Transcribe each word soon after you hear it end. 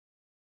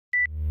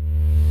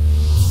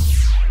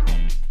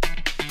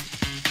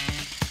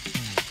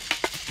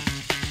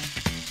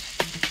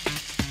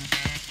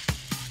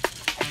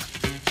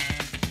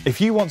If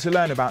you want to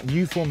learn about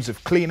new forms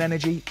of clean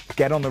energy,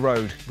 get on the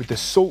road with the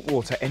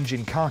Saltwater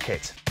Engine Car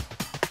Kit.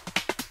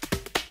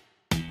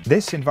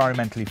 This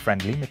environmentally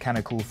friendly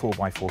mechanical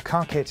 4x4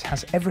 car kit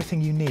has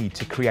everything you need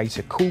to create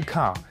a cool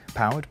car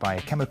powered by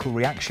a chemical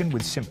reaction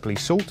with simply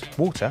salt,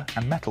 water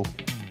and metal.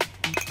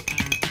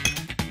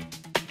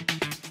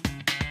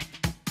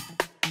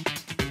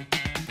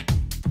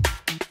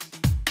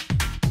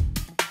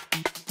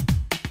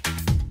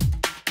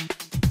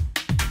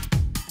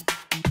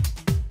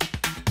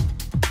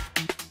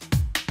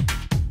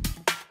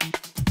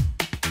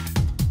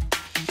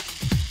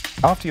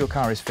 After your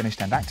car is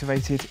finished and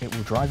activated, it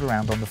will drive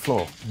around on the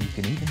floor, and you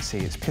can even see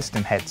its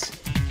piston heads.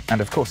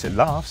 And of course it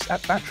laughs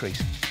at batteries.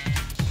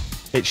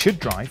 It should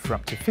drive for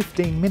up to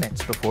 15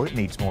 minutes before it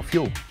needs more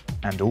fuel,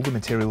 and all the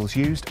materials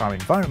used are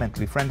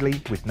environmentally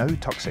friendly with no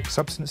toxic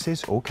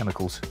substances or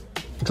chemicals.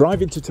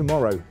 Drive into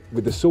tomorrow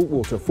with the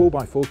Saltwater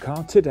 4x4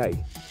 car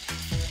today.